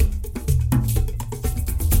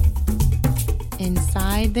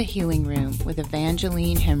Inside the Healing Room with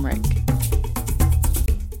Evangeline Hemrick.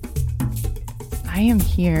 I am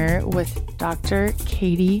here with Dr.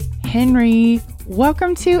 Katie Henry.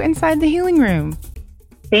 Welcome to Inside the Healing Room.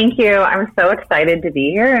 Thank you. I'm so excited to be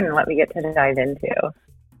here and let me get to dive into.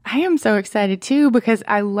 I am so excited too because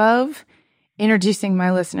I love introducing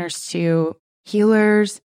my listeners to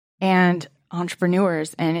healers and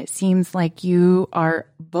entrepreneurs. And it seems like you are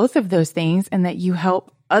both of those things and that you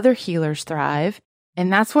help other healers thrive. And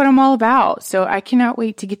that's what I'm all about. So I cannot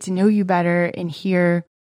wait to get to know you better and hear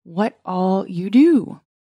what all you do.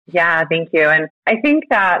 Yeah, thank you. And I think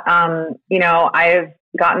that, I've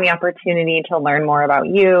gotten the opportunity to learn more about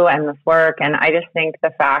you and this work. And I just think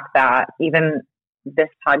the fact that even this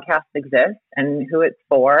podcast exists and who it's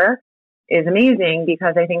for is amazing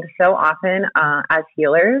because I think so often as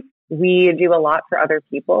healers, we do a lot for other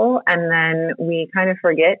people and then we kind of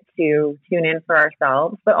forget to tune in for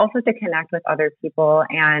ourselves, but also to connect with other people.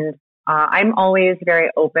 And I'm always very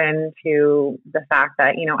open to the fact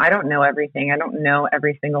that, I don't know everything. I don't know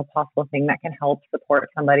every single possible thing that can help support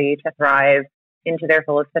somebody to thrive into their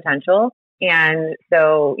fullest potential. And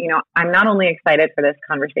so, I'm not only excited for this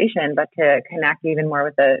conversation, but to connect even more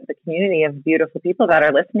with the community of beautiful people that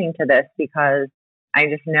are listening to this, because I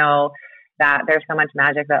just know that there's so much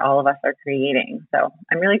magic that all of us are creating. So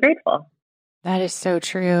I'm really grateful. That is so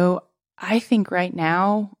true. I think right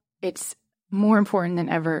now it's more important than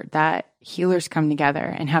ever that healers come together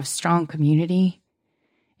and have strong community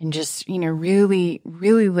and just, really,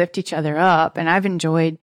 really lift each other up. And I've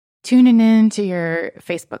enjoyed tuning in to your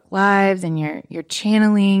Facebook Lives and your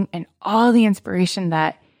channeling and all the inspiration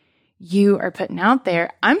that you are putting out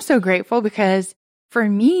there. I'm so grateful because for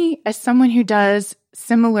me, as someone who does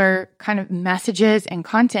similar kind of messages and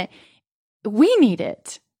content, we need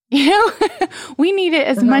it. We need it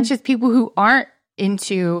as much as people who aren't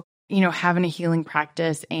into, having a healing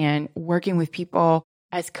practice and working with people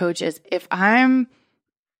as coaches. If I'm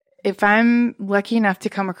lucky enough to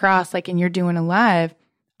come across like, and you're doing a live,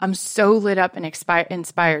 I'm so lit up and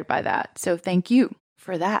inspired by that. So thank you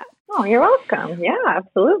for that. Oh, you're welcome. Yeah,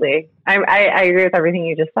 absolutely. I agree with everything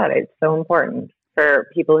you just said. It's so important for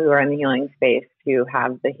people who are in the healing space to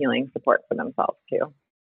have the healing support for themselves too.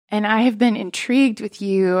 And I have been intrigued with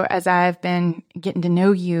you as I've been getting to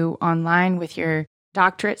know you online with your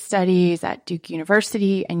doctorate studies at Duke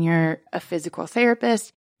University, and you're a physical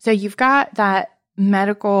therapist. So you've got that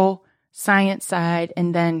medical science side,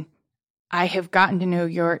 and then I have gotten to know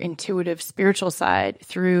your intuitive spiritual side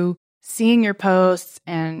through seeing your posts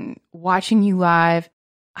and watching you live.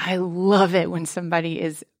 I love it when somebody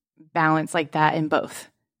is balanced like that in both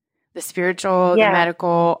the spiritual, the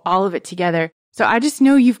medical, all of it together. So I just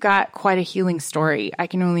know you've got quite a healing story. I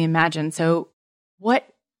can only imagine. So what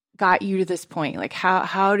got you to this point? Like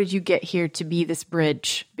how did you get here to be this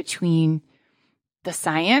bridge between the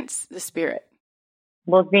science, the spirit?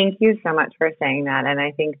 Well, thank you so much for saying that. And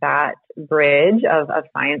I think that bridge of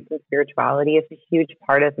science and spirituality is a huge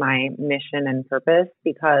part of my mission and purpose,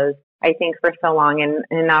 because I think for so long,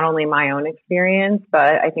 and not only my own experience,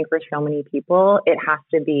 but I think for so many people, it has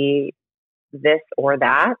to be this or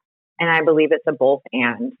that. And I believe it's a both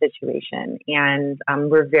and situation. And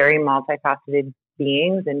we're very multifaceted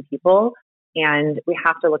beings and people, and we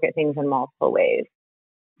have to look at things in multiple ways.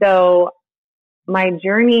 So my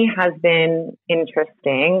journey has been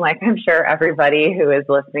interesting, like I'm sure everybody who is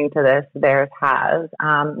listening to this, theirs has.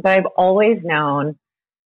 But I've always known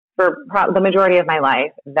for the majority of my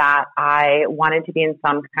life that I wanted to be in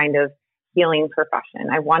some kind of healing profession.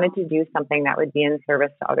 I wanted to do something that would be in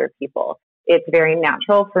service to other people. It's very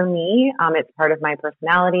natural for me. It's part of my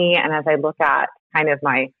personality. And as I look at kind of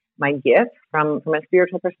my gifts from a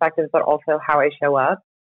spiritual perspective, but also how I show up,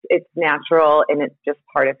 it's natural and it's just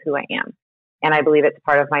part of who I am. And I believe it's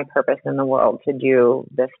part of my purpose in the world to do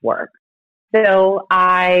this work. So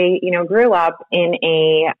I, grew up in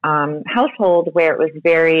a household where it was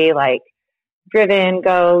very like driven,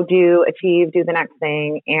 go, do, achieve, do the next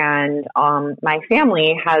thing. And my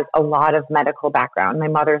family has a lot of medical background. My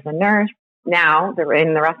mother's a nurse. Now,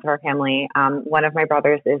 in the rest of our family, one of my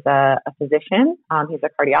brothers is a physician. He's a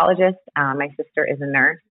cardiologist. My sister is a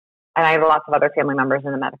nurse. And I have lots of other family members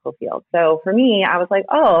in the medical field. So for me, I was like,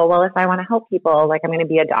 oh, well, if I want to help people, like I'm going to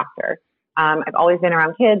be a doctor. I've always been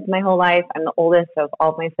around kids my whole life. I'm the oldest of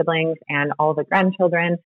all of my siblings and all the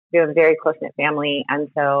grandchildren. We have a very close-knit family. And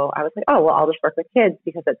so I was like, oh, well, I'll just work with kids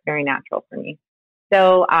because it's very natural for me.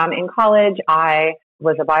 So in college, I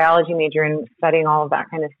was a biology major and studying all of that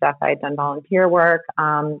kind of stuff. I had done volunteer work,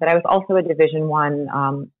 but I was also a Division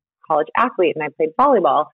I college athlete, and I played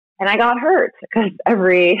volleyball. And I got hurt because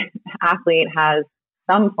every athlete has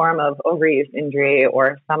some form of overuse injury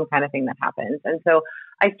or some kind of thing that happens. And so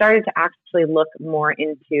I started to actually look more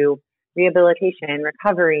into rehabilitation,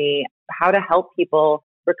 recovery, how to help people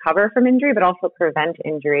recover from injury, but also prevent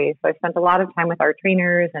injury. So I spent a lot of time with our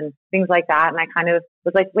trainers and things like that. And I kind of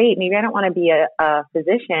was like, wait, maybe I don't want to be a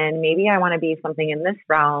physician. Maybe I want to be something in this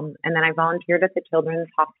realm. And then I volunteered at the Children's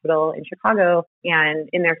Hospital in Chicago and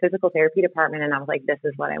in their physical therapy department. And I was like, this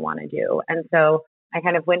is what I want to do. And so I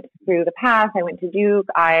kind of went through the path. I went to Duke.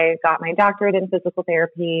 I got my doctorate in physical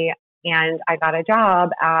therapy and I got a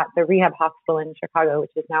job at the rehab hospital in Chicago,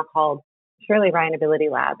 which is now called Shirley Ryan Ability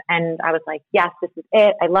Lab. And I was like, yes, this is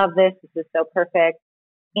it. I love this. This is so perfect.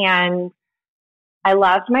 And I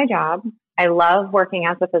loved my job. I love working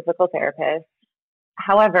as a physical therapist.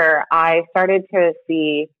 However, I started to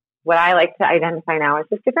see what I like to identify now as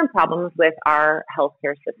just different problems with our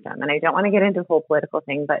healthcare system. And I don't want to get into the whole political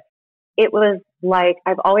thing, but it was like,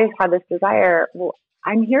 I've always had this desire. Well,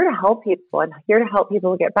 I'm here to help people. I'm here to help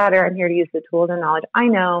people get better. I'm here to use the tools and knowledge I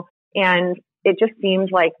know. And it just seems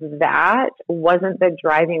like that wasn't the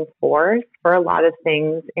driving force for a lot of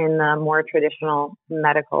things in the more traditional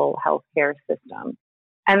medical healthcare system.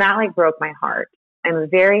 And that like broke my heart. I'm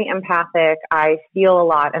very empathic. I feel a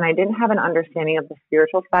lot. And I didn't have an understanding of the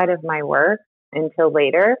spiritual side of my work until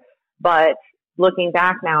later. But looking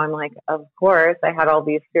back now, I'm like, of course, I had all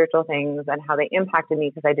these spiritual things and how they impacted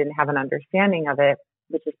me because I didn't have an understanding of it,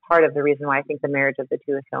 which is part of the reason why I think the marriage of the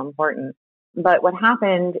two is so important. But what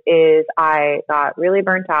happened is I got really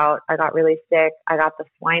burnt out. I got really sick. I got the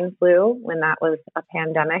swine flu when that was a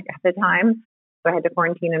pandemic at the time. So I had to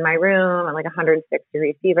quarantine in my room and like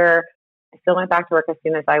 106-degree fever. I still went back to work as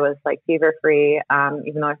soon as I was like fever free,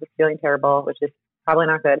 even though I was feeling terrible, which is probably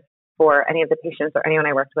not good for any of the patients or anyone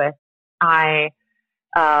I worked with. I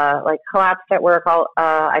collapsed at work.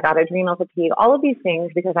 I got adrenal fatigue, all of these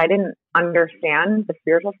things because I didn't understand the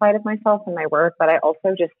spiritual side of myself and my work, but I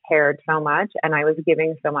also just cared so much and I was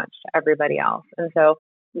giving so much to everybody else. And so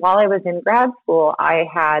while I was in grad school, I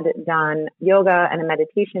had done yoga and a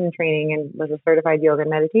meditation training and was a certified yoga and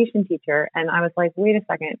meditation teacher. And I was like, wait a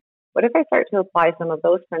second, what if I start to apply some of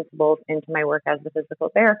those principles into my work as a physical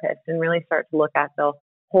therapist and really start to look at the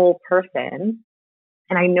whole person?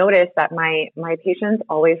 And I noticed that my patients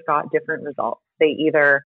always got different results. They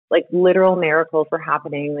either like literal miracles were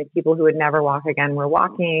happening, like people who would never walk again were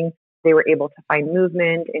walking. They were able to find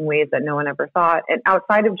movement in ways that no one ever thought. And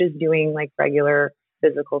outside of just doing like regular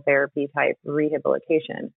physical therapy type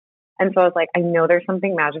rehabilitation. And so I was like, I know there's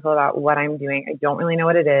something magical about what I'm doing. I don't really know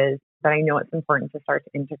what it is, but I know it's important to start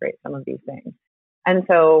to integrate some of these things. And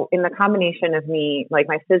so in the combination of me, like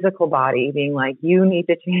my physical body being like, you need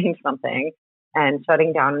to change something, and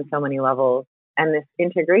shutting down in so many levels, and this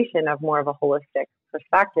integration of more of a holistic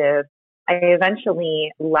perspective, I eventually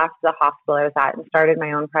left the hospital I was at and started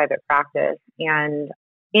my own private practice. And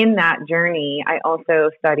in that journey, I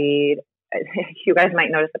also studied, you guys might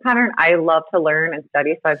notice the pattern, I love to learn and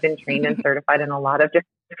study. So I've been trained and certified in a lot of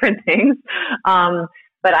different things.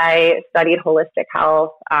 But I studied holistic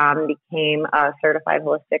health, became a certified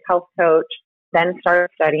holistic health coach, then started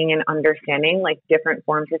studying and understanding like different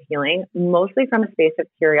forms of healing, mostly from a space of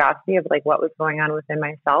curiosity of like what was going on within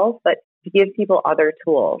myself, but to give people other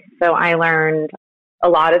tools. So I learned a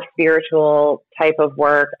lot of spiritual type of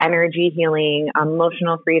work, energy healing,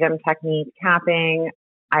 emotional freedom technique, tapping.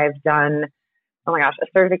 I've done, oh my gosh, a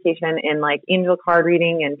certification in like angel card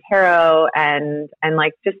reading and tarot and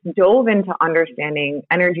like just dove into understanding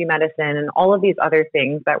energy medicine and all of these other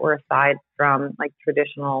things that were aside from like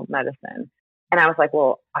traditional medicine. And I was like,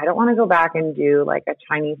 well, I don't want to go back and do like a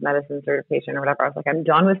Chinese medicine certification or whatever. I was like, I'm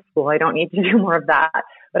done with school. I don't need to do more of that,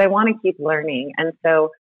 but I want to keep learning. And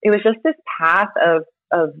so it was just this path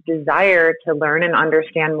of desire to learn and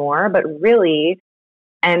understand more, but really,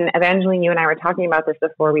 and Evangeline, you and I were talking about this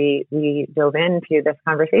before we dove into this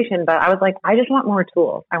conversation, but I was like, I just want more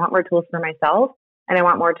tools. I want more tools for myself and I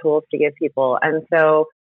want more tools to give people. And so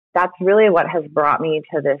that's really what has brought me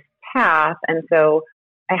to this path. And so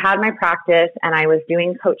I had my practice and I was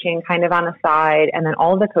doing coaching kind of on the side. And then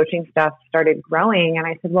all of the coaching stuff started growing. And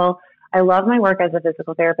I said, well, I love my work as a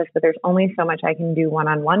physical therapist, but there's only so much I can do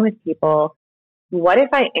one-on-one with people. What if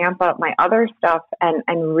I amp up my other stuff and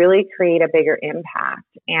really create a bigger impact?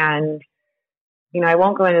 And, you know, I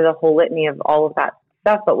won't go into the whole litany of all of that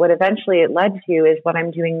stuff, but what eventually it led to is what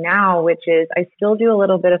I'm doing now, which is I still do a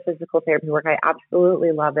little bit of physical therapy work. I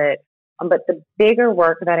absolutely love it. But the bigger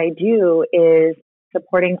work that I do is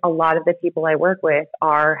supporting a lot of the people I work with,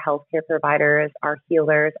 our healthcare providers, our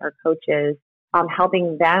healers, our coaches,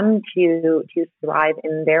 helping them to thrive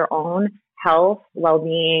in their own health,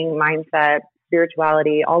 well-being, mindset,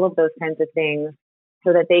 spirituality, all of those kinds of things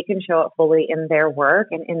so that they can show up fully in their work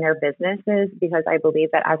and in their businesses, because I believe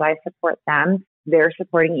that as I support them, they're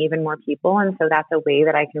supporting even more people. And so that's a way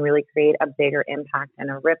that I can really create a bigger impact and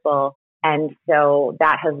a ripple. And so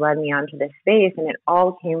that has led me onto this space. And it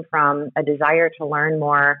all came from a desire to learn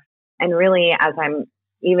more. And really, as I'm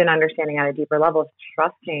even understanding on a deeper level,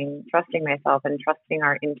 trusting myself and trusting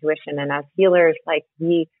our intuition. And as healers, like,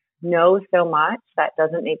 we know so much that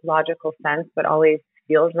doesn't make logical sense, but always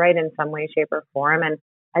feels right in some way, shape, or form. And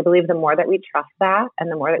I believe the more that we trust that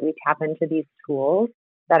and the more that we tap into these tools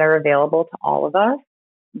that are available to all of us,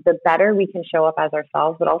 the better we can show up as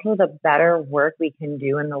ourselves, but also the better work we can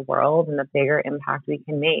do in the world and the bigger impact we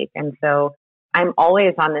can make. And so I'm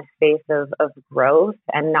always on this space of growth,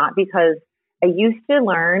 and not because I used to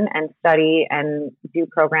learn and study and do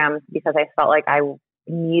programs because I felt like I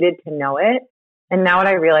needed to know it. And now what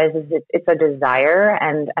I realize is it's a desire,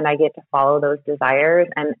 and I get to follow those desires.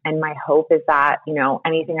 And my hope is that,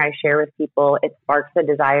 anything I share with people, it sparks a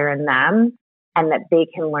desire in them and that they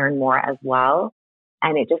can learn more as well.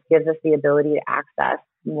 And it just gives us the ability to access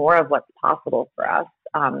more of what's possible for us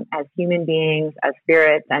as human beings, as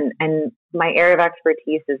spirits. And my area of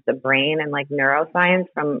expertise is the brain and like neuroscience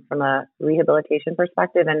from a rehabilitation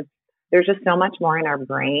perspective. And there's just so much more in our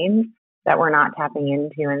brains that we're not tapping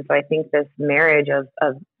into. And so I think this marriage of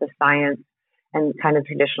the science and kind of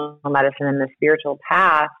traditional medicine and the spiritual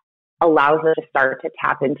path allows us to start to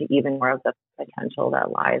tap into even more of the potential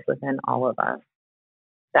that lies within all of us.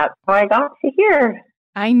 That's how I got to here.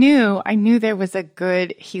 I knew there was a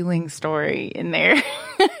good healing story in there.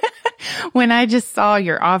 When I just saw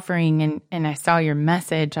your offering and I saw your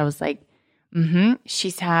message, I was like,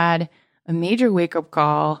 she's had a major wake-up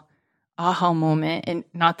call, aha moment. And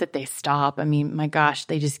not that they stop. I mean, my gosh,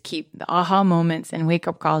 they just keep, the aha moments and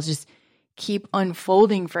wake-up calls just keep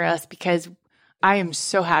unfolding for us, because I am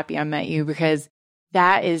so happy I met you, because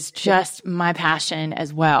that is just my passion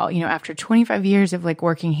as well. After 25 years of like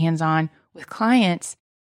working hands-on with clients,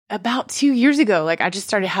 about 2 years ago, like I just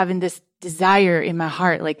started having this desire in my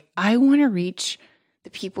heart. Like, I want to reach the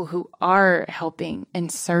people who are helping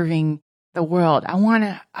and serving the world. I want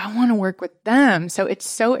to work with them. So it's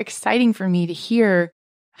so exciting for me to hear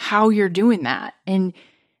how you're doing that. And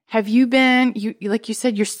have you been, like you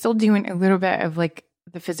said, you're still doing a little bit of like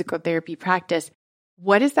the physical therapy practice.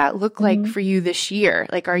 What does that look like for you this year?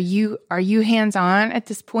 Like, are you hands-on at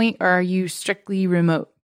this point, or are you strictly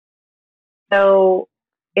remote? So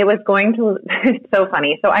it was it's so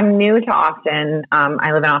funny. So I'm new to Austin.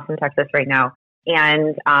 I live in Austin, Texas right now.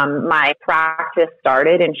 And my practice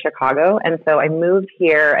started in Chicago. And so I moved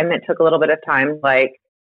here, and it took a little bit of time, like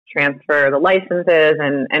transfer the licenses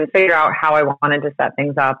and figure out how I wanted to set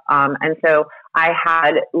things up. And so I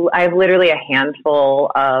have literally a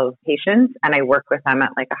handful of patients, and I work with them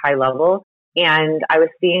at like a high level. And I was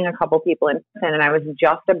seeing a couple people in person, and I was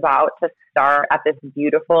just about to start at this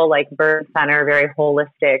beautiful, like Burn Center, very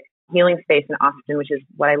holistic healing space in Austin, which is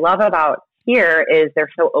what I love about here is they're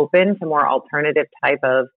so open to more alternative type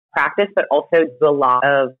of practice, but also do a lot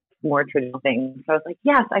of more traditional things. So I was like,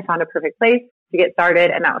 yes, I found a perfect place to get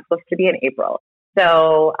started. And that was supposed to be in April.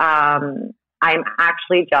 So I'm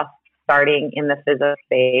actually just starting in the physio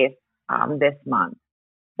space this month.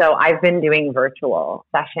 So I've been doing virtual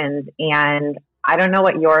sessions, and I don't know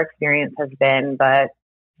what your experience has been, but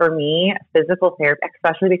for me, physical therapy,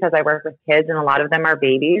 especially because I work with kids and a lot of them are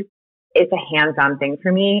babies, it's a hands-on thing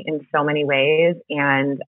for me in so many ways.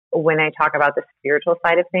 And when I talk about the spiritual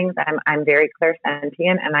side of things, I'm very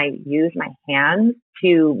clairsentient, and I use my hands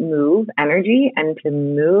to move energy and to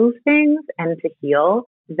move things and to heal.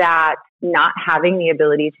 That not having the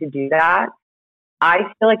ability to do that, I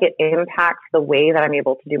feel like it impacts the way that I'm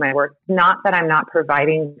able to do my work. Not that I'm not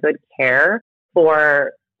providing good care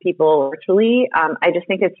for people virtually. I just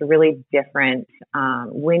think it's really different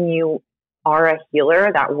when you are a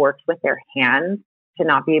healer that works with their hands to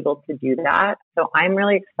not be able to do that. So I'm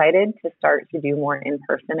really excited to start to do more in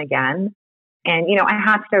person again. And, I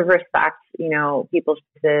have to respect, people's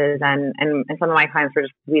choices and some of my clients were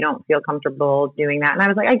just, we don't feel comfortable doing that. And I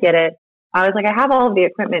was like, I get it. I was like, I have all of the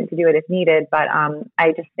equipment to do it if needed, but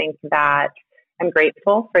I just think that I'm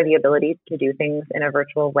grateful for the ability to do things in a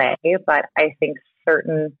virtual way. But I think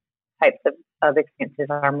certain types of experiences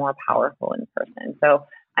are more powerful in person. So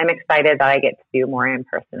I'm excited that I get to do more in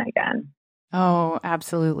person again. Oh,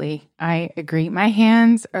 absolutely. I agree. My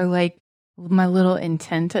hands are like my little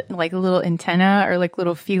antenna, or like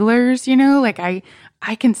little feelers, like I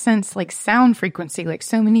can sense like sound frequency, like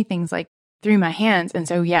so many things like through my hands. And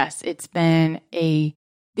so, yes, it's been a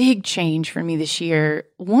big change for me this year.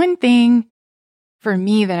 One thing for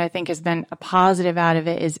me that I think has been a positive out of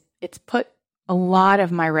it is it's put a lot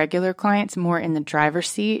of my regular clients more in the driver's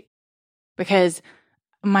seat because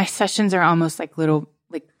my sessions are almost like little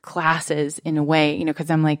like classes in a way, because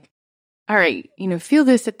I'm like, all right, feel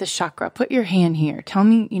this at the chakra, put your hand here. Tell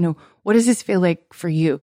me, what does this feel like for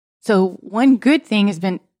you? So one good thing has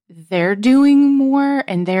been they're doing more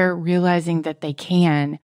and they're realizing that they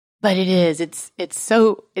can, but it's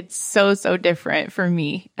so different for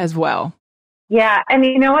me as well. Yeah. And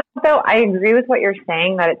you know what, though? I agree with what you're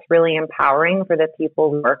saying, that it's really empowering for the people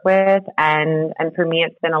we work with. And for me,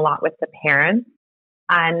 it's been a lot with the parents.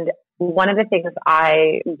 And one of the things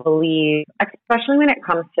I believe, especially when it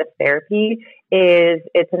comes to therapy, is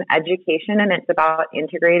it's an education and it's about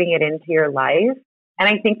integrating it into your life. And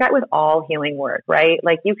I think that with all healing work, right?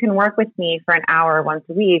 Like you can work with me for an hour once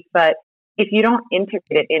a week, but if you don't integrate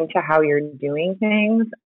it into how you're doing things,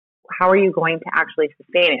 how are you going to actually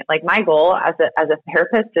sustain it? Like my goal as a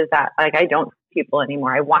therapist is that like I don't see people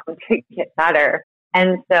anymore. I want them to get better.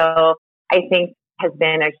 And so I think has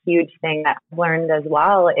been a huge thing that I've learned as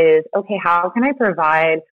well is, okay, how can I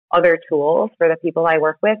provide other tools for the people I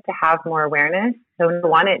work with to have more awareness? So number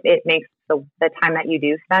one, it makes the time that you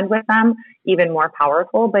do spend with them even more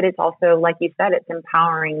powerful, but it's also, like you said, it's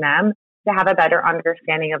empowering them to have a better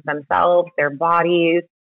understanding of themselves, their bodies,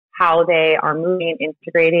 how they are moving and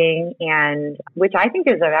integrating, and which I think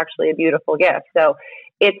is actually a beautiful gift. So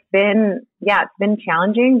it's been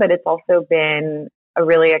challenging, but it's also been a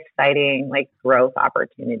really exciting like growth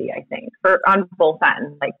opportunity, I think, on both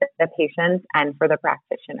ends, like the patients and for the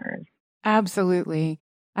practitioners. Absolutely.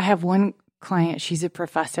 I have one client, she's a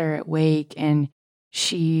professor at Wake, and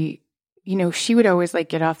she would always like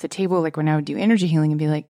get off the table, like when I would do energy healing and be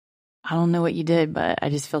like, I don't know what you did, but I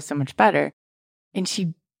just feel so much better. And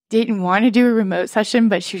she didn't want to do a remote session,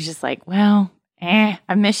 but she was just like, well, I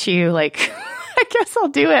miss you. Like, I guess I'll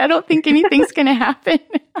do it. I don't think anything's going to happen.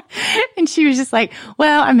 And she was just like,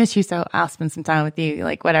 well, I miss you, so I'll spend some time with you,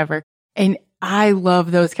 like whatever. And I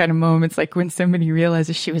love those kind of moments, like when somebody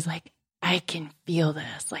realizes, she was like, I can feel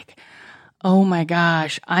this. Like, oh my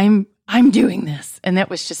gosh, I'm doing this. And that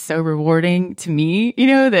was just so rewarding to me,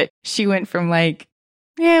 that she went from like,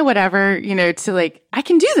 yeah, whatever, to like, I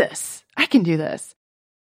can do this. I can do this.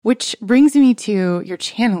 Which brings me to your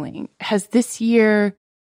channeling. Has this year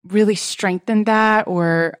really strengthened that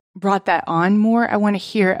or brought that on more? I want to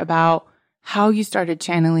hear about how you started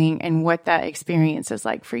channeling and what that experience is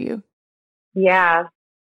like for you. Yeah,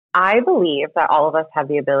 I believe that all of us have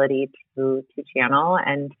the ability to channel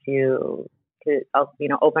and to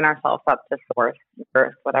open ourselves up to source,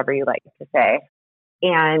 earth, whatever you like to say.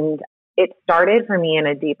 And it started for me in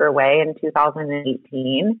a deeper way in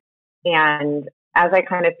 2018. And as I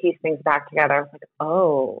kind of pieced things back together, I was like,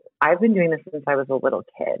 oh, I've been doing this since I was a little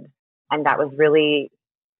kid. And that was really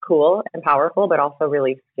cool and powerful, but also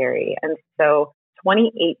really scary. And so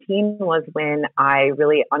 2018 was when I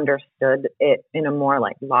really understood it in a more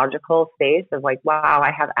like logical space of like, wow,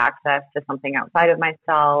 I have access to something outside of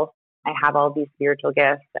myself. I have all these spiritual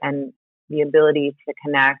gifts and the ability to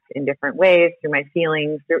connect in different ways through my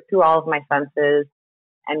feelings, through all of my senses.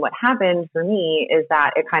 And what happened for me is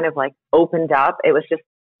that it kind of like opened up. It was just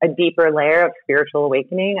a deeper layer of spiritual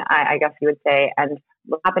awakening, I guess you would say. And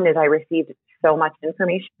what happened is I received so much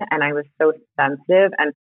information and I was so sensitive.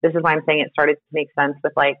 And this is why I'm saying it started to make sense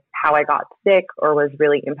with like how I got sick or was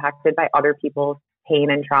really impacted by other people's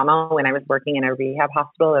pain and trauma when I was working in a rehab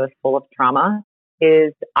hospital that was full of trauma,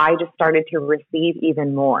 is I just started to receive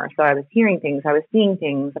even more. So I was hearing things, I was seeing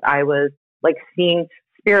things, I was like seeing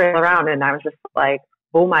spirit around, and I was just like,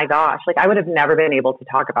 oh my gosh, like I would have never been able to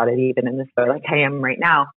talk about it even in this way like I am right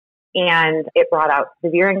now. And it brought out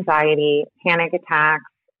severe anxiety, panic attacks.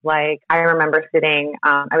 Like I remember sitting,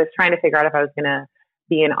 I was trying to figure out if I was going to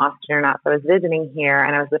be in Austin or not. So I was visiting here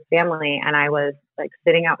and I was with family and I was like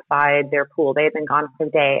sitting outside their pool. They had been gone for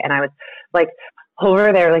the day and I was like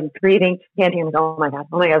over there, like breathing, panting, like, oh my God,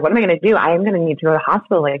 what am I going to do? I am going to need to go to the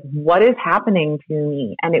hospital. Like what is happening to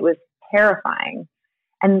me? And it was terrifying.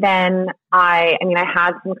 And then I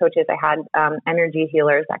had some coaches, I had energy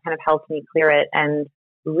healers that kind of helped me clear it. And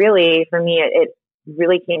really, for me, it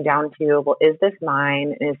really came down to, well, is this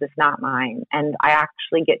mine and is this not mine? And I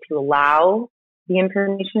actually get to allow the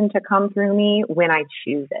information to come through me when I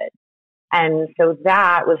choose it. And so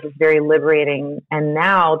that was just very liberating. And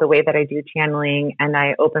now the way that I do channeling and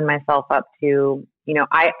I open myself up to,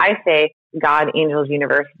 I say God, angels,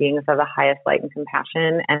 universe, beings of the highest light and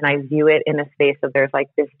compassion. And I view it in a space of there's like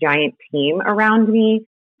this giant team around me.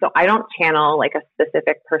 So I don't channel like a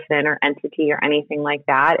specific person or entity or anything like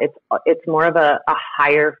that. It's more of a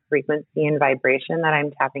higher frequency and vibration that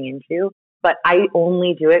I'm tapping into. But I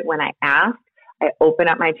only do it when I ask. I open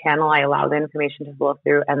up my channel, I allow the information to flow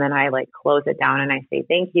through, and then I like close it down and I say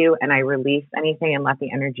thank you and I release anything and let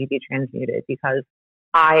the energy be transmuted, because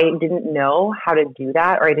I didn't know how to do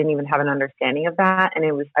that, or I didn't even have an understanding of that. And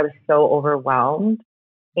I was so overwhelmed,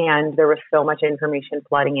 and there was so much information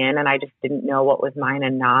flooding in, and I just didn't know what was mine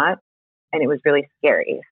and not. And it was really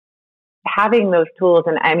scary. Having those tools,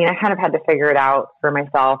 and I mean, I kind of had to figure it out for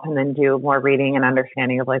myself and then do more reading and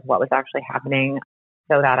understanding of like what was actually happening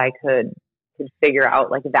so that I could figure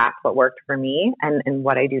out like that's what worked for me, and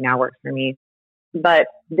what I do now works for me. But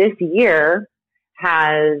this year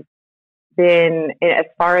has been, as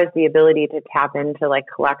far as the ability to tap into like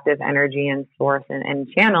collective energy and source and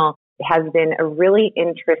channel, it has been a really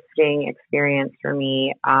interesting experience for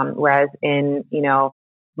me. Whereas in,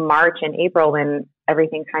 March and April, when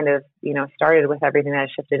everything kind of, started with everything that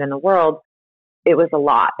shifted in the world, it was a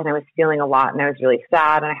lot, and I was feeling a lot, and I was really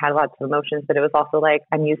sad, and I had lots of emotions, but it was also like,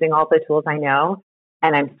 I'm using all the tools I know,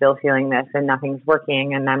 and I'm still feeling this, and nothing's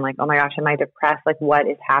working. And I'm like, oh my gosh, am I depressed? Like, what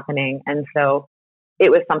is happening? And so it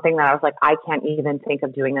was something that I was like, I can't even think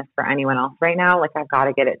of doing this for anyone else right now. Like, I've got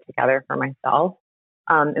to get it together for myself.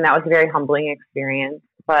 And that was a very humbling experience.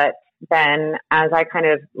 But then as I kind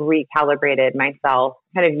of recalibrated myself,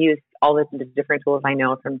 kind of used all the different tools I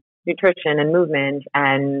know from nutrition and movement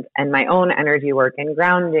and my own energy work and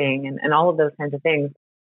grounding and all of those kinds of things,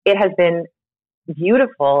 it has been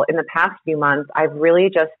beautiful. In the past few months, I've really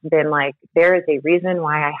just been like, there is a reason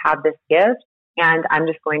why I have this gift, and I'm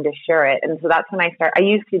just going to share it. And so that's when I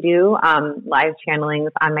used to do live channelings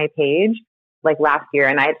on my page like last year,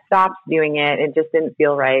 and I had stopped doing it. It just didn't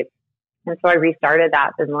feel right. And so I restarted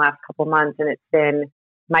that in the last couple months, and it's been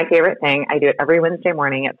my favorite thing. I do it every Wednesday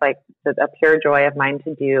morning. It's like a pure joy of mine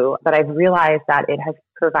to do. But I've realized that it has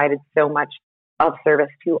provided so much of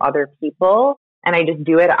service to other people. And I just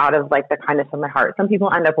do it out of like the kindness of my heart. Some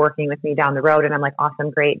people end up working with me down the road, and I'm like,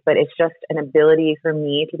 awesome, great. But it's just an ability for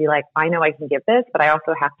me to be like, I know I can give this, but I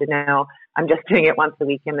also have to know I'm just doing it once a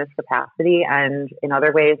week in this capacity. And in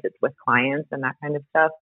other ways, it's with clients and that kind of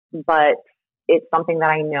stuff. But it's something that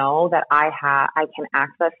I know that I can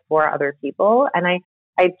access for other people. And I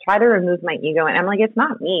try to remove my ego, and I'm like, it's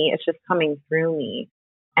not me. It's just coming through me.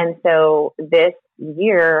 And so this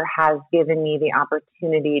year has given me the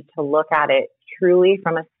opportunity to look at it truly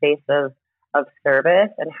from a space of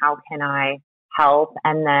service, and how can I help?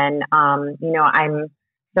 And then,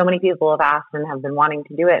 so many people have asked and have been wanting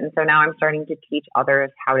to do it. And so now I'm starting to teach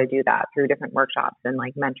others how to do that through different workshops and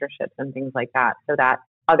like mentorships and things like that, so that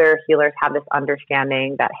other healers have this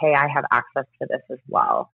understanding that, hey, I have access to this as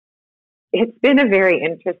well. It's been a very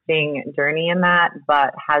interesting journey in that,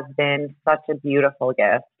 but has been such a beautiful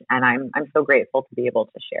gift. And I'm so grateful to be able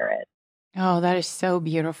to share it. Oh, that is so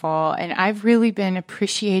beautiful. And I've really been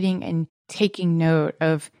appreciating and taking note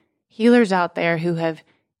of healers out there who have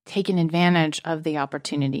taken advantage of the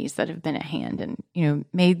opportunities that have been at hand and,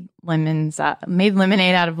 made lemonade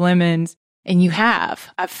out of lemons. And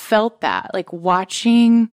I've felt that, like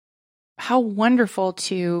watching how wonderful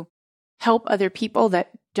to help other people that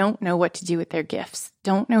don't know what to do with their gifts,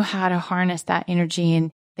 don't know how to harness that energy.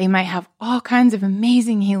 And they might have all kinds of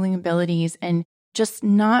amazing healing abilities and just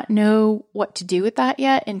not know what to do with that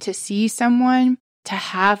yet. And to see someone, to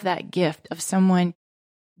have that gift of someone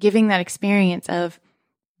giving that experience of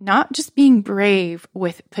not just being brave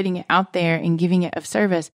with putting it out there and giving it of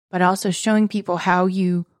service, but also showing people how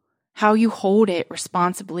you hold it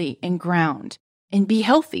responsibly and ground and be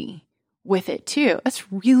healthy with it too.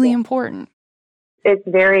 That's really important. It's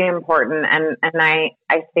very important. And I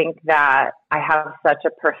think that I have such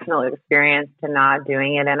a personal experience to not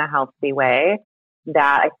doing it in a healthy way,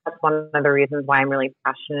 that that's one of the reasons why I'm really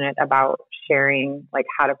passionate about sharing like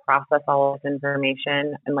how to process all of this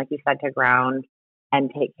information. And like you said, to ground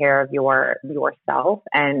and take care of yourself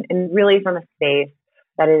and really from a space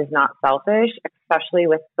that is not selfish, especially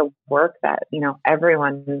with the work that,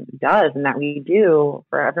 everyone does and that we do.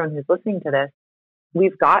 For everyone who's listening to this,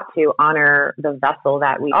 we've got to honor the vessel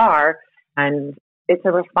that we are. And it's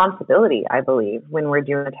a responsibility, I believe, when we're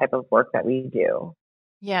doing the type of work that we do.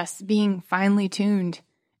 Yes, being finely tuned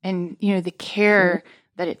and, the care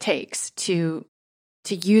that it takes to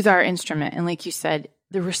use our instrument. And like you said,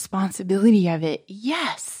 the responsibility of it.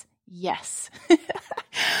 Yes.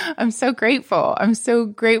 I'm so grateful. I'm so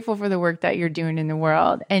grateful for the work that you're doing in the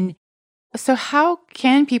world. And so how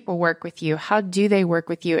can people work with you? How do they work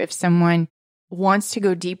with you if someone wants to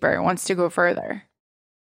go deeper, wants to go further?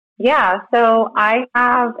 Yeah, so I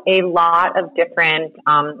have a lot of different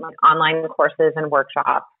online courses and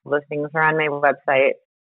workshops. Those things are on my website.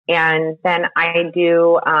 And then I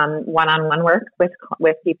do one-on-one work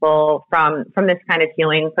with people from this kind of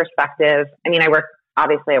healing perspective. I mean, I work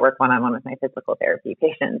one-on-one with my physical therapy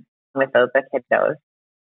patients with the kiddos.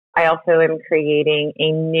 I also am creating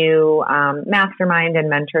a new mastermind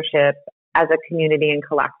and mentorship as a community and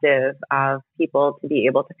collective of people to be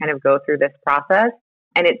able to kind of go through this process.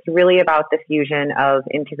 And it's really about the fusion of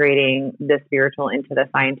integrating the spiritual into the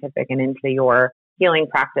scientific and into your healing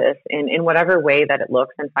practice in whatever way that it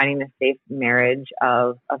looks, and finding the safe marriage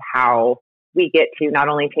of how we get to not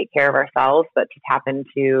only take care of ourselves, but to tap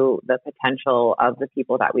into the potential of the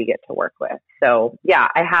people that we get to work with. So yeah,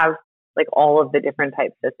 I have like all of the different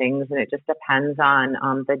types of things, and it just depends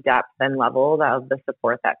on the depth and level of the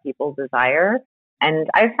support that people desire. And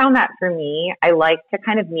I found that for me, I like to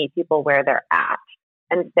kind of meet people where they're at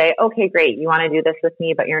and say, okay, great, you want to do this with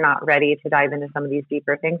me, but you're not ready to dive into some of these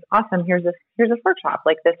deeper things. Awesome. Here's this workshop.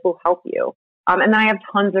 Like, this will help you. And then I have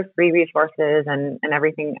tons of free resources and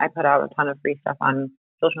everything. I put out a ton of free stuff on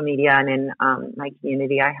social media and in my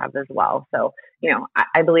community I have as well. So,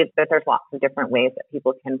 I believe that there's lots of different ways that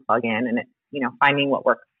people can plug in, and it's, finding what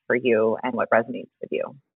works for you and what resonates with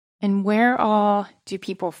you. And where all do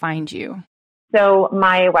people find you? So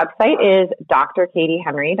my website is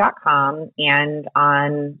drkatiehenry.com, and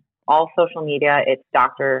on all social media, it's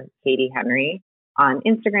Dr. Katie Henry on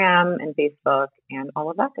Instagram and Facebook and all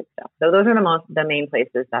of that good stuff. So those are the main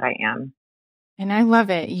places that I am. And I love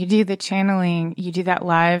it. You do the channeling. You do that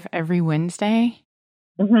live every Wednesday?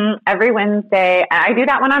 Mm-hmm. Every Wednesday. I do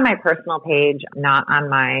that one on my personal page, not on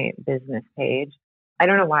my business page. I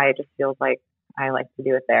don't know why. It just feels like I like to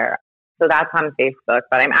do it there. So that's on Facebook,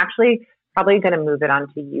 but I'm actually probably going to move it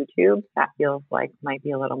onto YouTube. That feels like might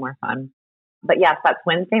be a little more fun. But yes, that's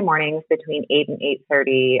Wednesday mornings between 8 and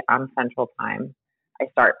 8:30 Central Time. I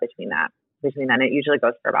start between then. It usually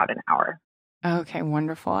goes for about an hour. Okay,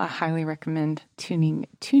 wonderful. I highly recommend tuning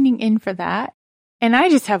in for that. And I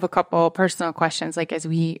just have a couple personal questions, like as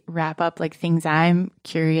we wrap up, like things I'm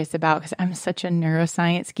curious about, because I'm such a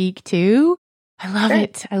neuroscience geek too. I love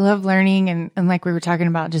it. I love learning. And like we were talking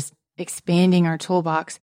about, just expanding our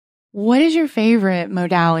toolbox. What is your favorite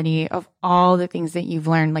modality of all the things that you've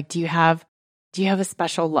learned? Like, do you have a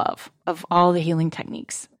special love of all the healing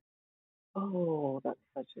techniques? Oh, that's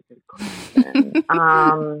such a good question.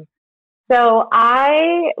 So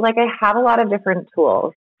I have a lot of different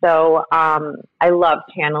tools. So I love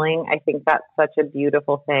channeling. I think that's such a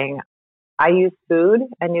beautiful thing. I use food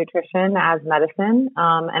and nutrition as medicine,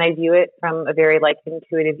 and I view it from a very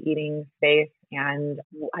intuitive eating space. And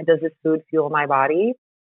does this food fuel my body?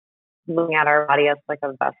 Looking at our body as like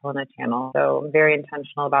a vessel and a channel. So I'm very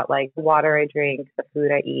intentional about the water I drink, the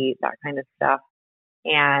food I eat, that kind of stuff.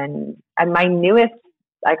 And my newest,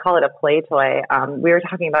 I call it a play toy. We were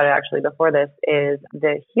talking about it actually before this, is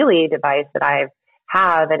the Healy device that I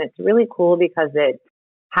have. And it's really cool because it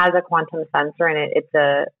has a quantum sensor in it. It's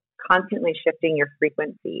a constantly shifting your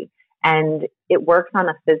frequency. And it works on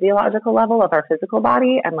a physiological level of our physical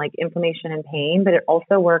body and inflammation and pain, but it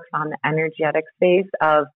also works on the energetic space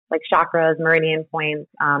of chakras, meridian points,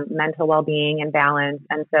 mental well-being and balance.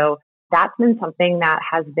 And so that's been something that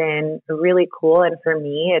has been really cool. And for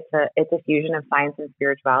me, it's a fusion of science and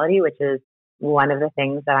spirituality, which is one of the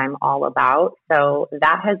things that I'm all about. So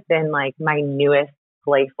that has been my newest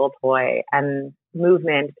playful toy. And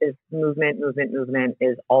movement is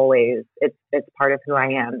always, it's part of who I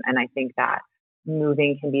am. And I think that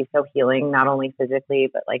moving can be so healing, not only physically,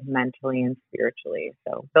 but mentally and spiritually.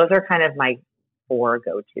 So those are kind of my 4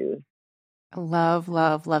 go-tos. Love,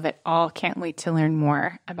 love, love it all. Can't wait to learn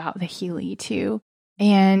more about the Healy too.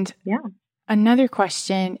 And another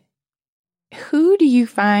question, who do you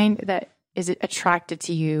find that is attracted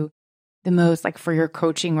to you the most, for your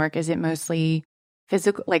coaching work? Is it mostly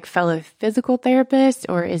physical, fellow physical therapists,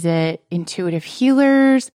 or is it intuitive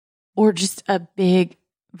healers, or just a big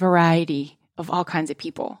variety of all kinds of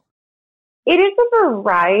people? It is a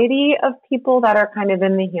variety of people that are kind of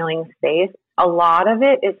in the healing space. A lot of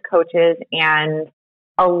it is coaches and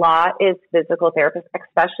a lot is physical therapists,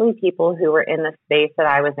 especially people who were in the space that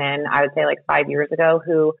I was in, I would say 5 years ago,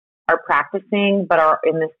 who are practicing, but are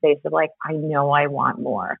in the space of I know I want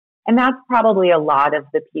more. And that's probably a lot of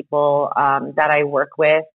the people that I work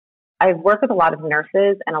with. I've worked with a lot of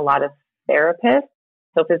nurses and a lot of therapists.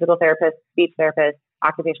 So physical therapists, speech therapists,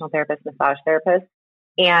 occupational therapists, massage therapists.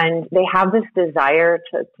 And they have this desire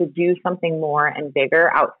to do something more and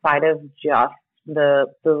bigger outside of just the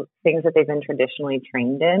things that they've been traditionally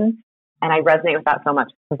trained in. And I resonate with that so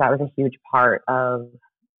much because that was a huge part of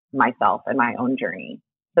myself and my own journey.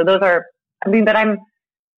 So those are, but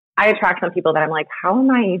I attract some people that I'm like, how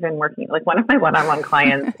am I even working? Like one of my one-on-one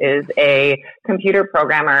clients is a computer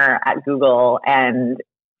programmer at Google, and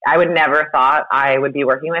I would never thought I would be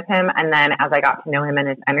working with him. And then as I got to know him and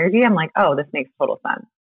his energy, I'm like, oh, this makes total sense.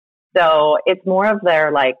 So it's more of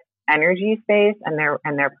their like energy space and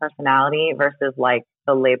their personality versus like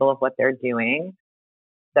the label of what they're doing.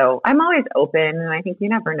 So I'm always open, and I think you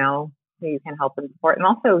never know who you can help and support. And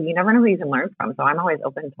also you never know who you can learn from. So I'm always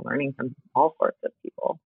open to learning from all sorts of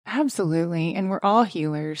people. Absolutely. And we're all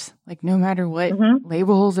healers. Like no matter what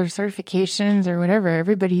labels or certifications or whatever,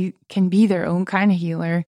 everybody can be their own kind of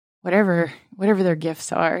healer, whatever their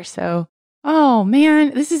gifts are. So, oh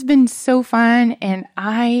man, this has been so fun. And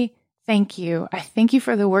I thank you. I thank you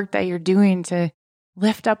for the work that you're doing to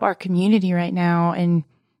lift up our community right now and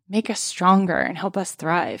make us stronger and help us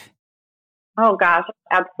thrive. Oh gosh,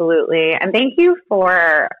 absolutely. And thank you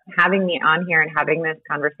for having me on here and having this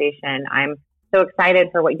conversation. I'm so excited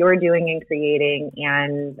for what you're doing and creating,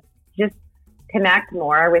 and just connect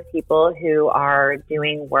more with people who are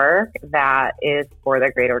doing work that is for the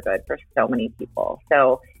greater good for so many people.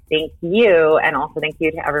 So thank you. And also thank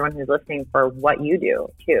you to everyone who's listening for what you do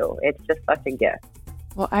too. It's just such a gift.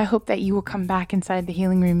 Well, I hope that you will come back inside the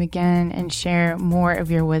healing room again and share more of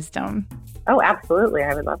your wisdom. Oh, absolutely.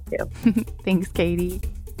 I would love to. Thanks, Katie.